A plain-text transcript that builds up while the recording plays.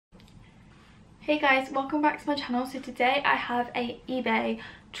Hey guys, welcome back to my channel. So today I have a eBay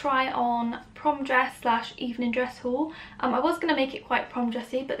try on prom dress slash evening dress haul. I was going to make it quite prom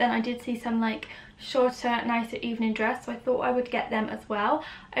dressy, but then I did see some like shorter, nicer evening dress, so I thought I would get them as well.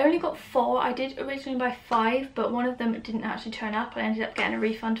 I only got 4. I did originally buy 5, but one of them didn't actually turn up. I ended up getting a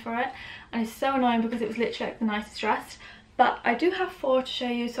refund for it, and it's so annoying because it was literally like the nicest dress. But I do have 4 to show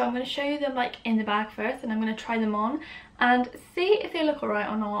you, so I'm going to show you them like in the bag first, and I'm going to try them on and see if they look alright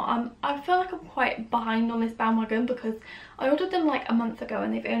or not. I feel like I'm quite behind on this bandwagon because I ordered them like a month ago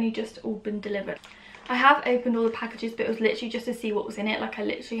and they've only just all been delivered. I have opened all the packages, but it was literally just to see what was in it. Like, I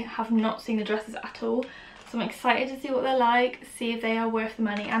literally have not seen the dresses at all, so I'm excited to see what they're like, see if they are worth the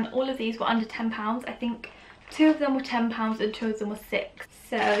money. And all of these were under £10. I think 2 of them were £10 and 2 of them were 6.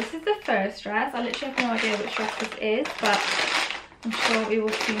 So this is the first dress. I literally have no idea which dress this is, but I'm sure we will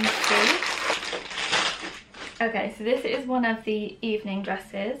soon see. Okay, so this is one of the evening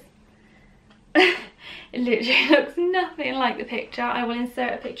dresses. It literally looks nothing like the picture. I will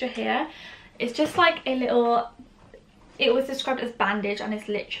insert a picture here. It's just like a little, it was described as bandage, and it's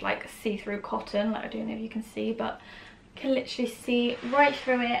literally like see-through cotton. Like, I don't know if you can see, but you can literally see right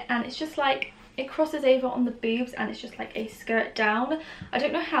through it, and it's just like, it crosses over on the boobs, and it's just like a skirt down. I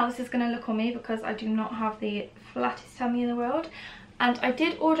don't know how this is going to look on me because I do not have the flattest tummy in the world. And I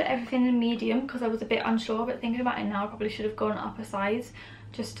did order everything in medium because I was a bit unsure, but thinking about it now, I probably should have gone up a size.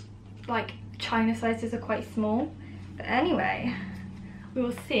 Just like China sizes are quite small. But anyway, we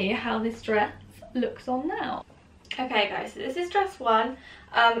will see how this dress looks on now. Okay guys, so this is dress 1.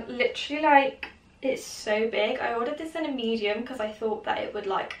 Literally like, it's so big. I ordered this in a medium because I thought that it would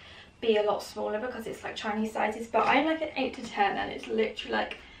like be a lot smaller because it's like Chinese sizes, but I'm like an 8 to 10 and it's literally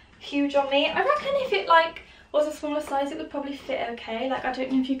like huge on me. I reckon if it like was a smaller size, it would probably fit okay. Like, I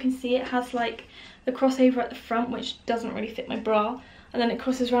don't know if you can see, it has like the crossover at the front, which doesn't really fit my bra, and then it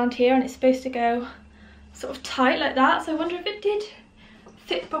crosses around here, and it's supposed to go sort of tight like that. So I wonder if it did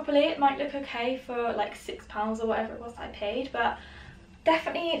fit properly. It might look okay for like £6 or whatever it was I paid, but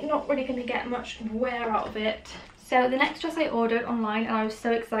definitely not really going to get much wear out of it. So the next dress I ordered online, and I was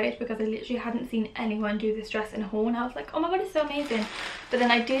so excited because I literally hadn't seen anyone do this dress in a haul, and I was like, oh my god, it's so amazing. But then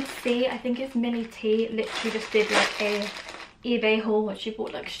I did see, I think it's Millie T literally just did like a eBay haul where she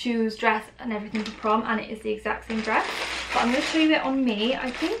bought like shoes, dress and everything for prom, and it is the exact same dress. But I'm going to show you it on me. I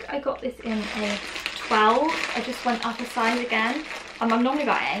think I got this in a 12. I just went up a size again. I'm normally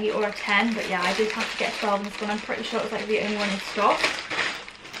about an 8 or a 10, but yeah, I did have to get a 12 in this one. I'm pretty sure it was like the only one in stock.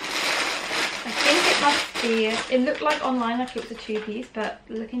 I think it must be, it looked like online like it was a 2-piece, but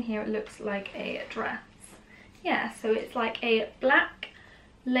looking here it looks like a dress. Yeah, so it's like a black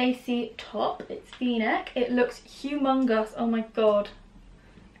lacy top. It's v-neck. It looks humongous. Oh my god.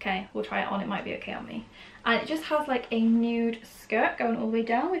 Okay, we'll try it on. It might be okay on me. And it just has like a nude skirt going all the way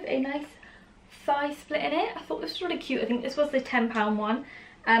down with a nice thigh split in it. I thought this was really cute. I think this was the £10 one.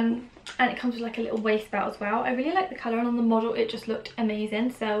 And it comes with like a little waist belt as well. I really like the colour, and on the model it just looked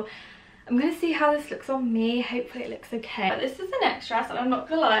amazing. So I'm going to see how this looks on me. Hopefully it looks okay. But this is the next dress, and I'm not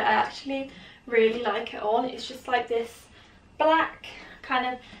going to lie, I actually really like it on. It's just like this black kind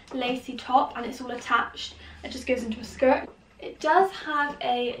of lacy top, and it's all attached. It just goes into a skirt. It does have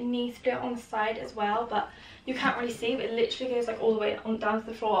a knee split on the side as well, but you can't really see, but it literally goes like all the way on down to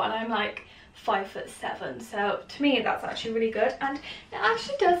the floor, and I'm like 5'7", so to me that's actually really good, and it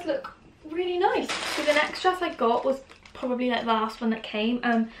actually does look really nice. So the next dress I got was probably like the last one that came.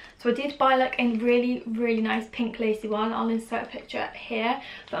 So I did buy like a really nice pink lacy one. I'll insert a picture here,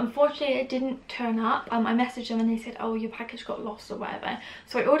 but unfortunately it didn't turn up. I messaged them and they said, oh, your package got lost or whatever.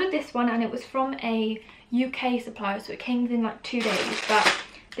 So I ordered this one, and it was from a UK supplier, so it came within like 2 days. But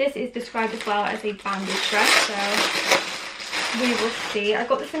this is described as well as a bandage dress, so we will see. I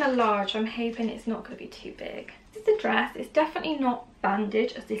got this in a large. I'm hoping it's not going to be too big. This is the dress. It's definitely not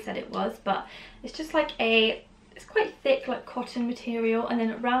bandage as they said it was, but it's just like a, it's quite thick like cotton material, and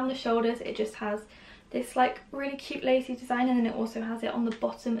then around the shoulders it just has this like really cute lacy design, and then it also has it on the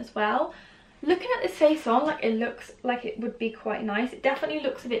bottom as well. Looking at this face on, like, it looks like it would be quite nice. It definitely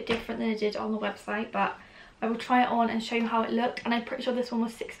looks a bit different than it did on the website, but I will try it on and show you how it looked. And I'm pretty sure this one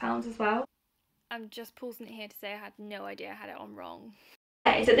was £6 as well. I'm just pausing it here to say I had no idea I had it on wrong.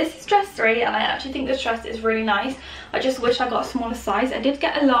 Okay, so this is dress 3, and I actually think this dress is really nice. I just wish I got a smaller size. I did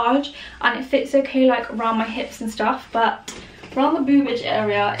get a large, and it fits okay like around my hips and stuff, but around the boobage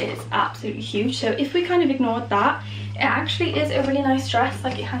area it's absolutely huge. So if we kind of ignored that, it actually is a really nice dress.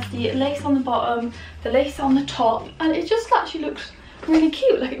 Like, it has the lace on the bottom, the lace on the top, and it just actually looks really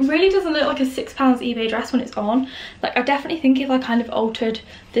cute. Like, it really doesn't look like a £6 eBay dress when it's on. Like, I definitely think if I kind of altered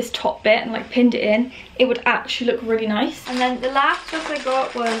this top bit and like pinned it in, it would actually look really nice. And then the last dress I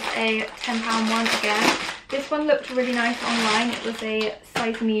got was a £10 one again. This one looked really nice online. It was a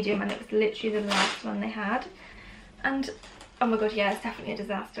size medium and it was literally the last one they had. And oh my god, yeah, it's definitely a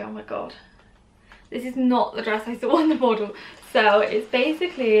disaster. Oh my god, this is not the dress I saw on the model. So it's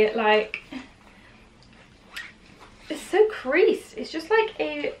basically like, it's so creased. It's just like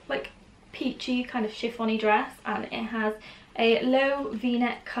a peachy kind of chiffon-y dress, and it has a low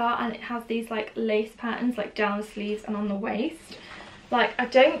v-neck cut, and it has these like lace patterns like down the sleeves and on the waist. Like, I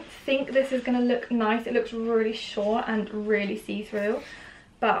don't think this is gonna look nice. It looks really short and really see-through,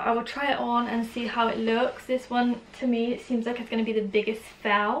 but I will try it on and see how it looks. This one, to me, it seems like it's gonna be the biggest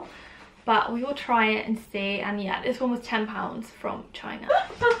fail, but we will try it and see. And yeah, this one was £10 from China.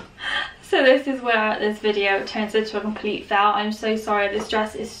 So this is where this video turns into a complete fail. I'm so sorry, this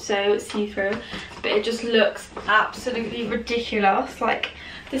dress is so see-through, but it just looks absolutely ridiculous. Like,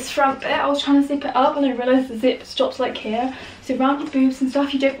 this front bit, I was trying to zip it up and I realised the zip stops like here. So around your boobs and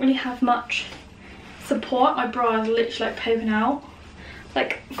stuff, you don't really have much support. My bra is literally like poking out.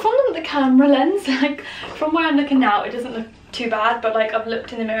 Like, from the camera lens, like from where I'm looking now, it doesn't look too bad, but like I've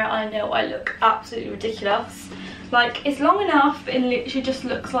looked in the mirror and I know I look absolutely ridiculous. Like, it's long enough, but it literally just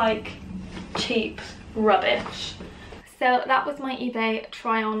looks like cheap rubbish. So that was my eBay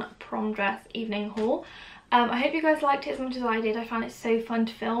try on prom dress evening haul. I hope you guys liked it as much as I did. I found it so fun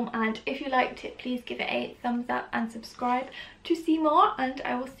to film, and if you liked it, please give it a thumbs up and subscribe to see more, and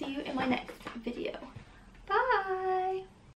I will see you in my next video. Bye!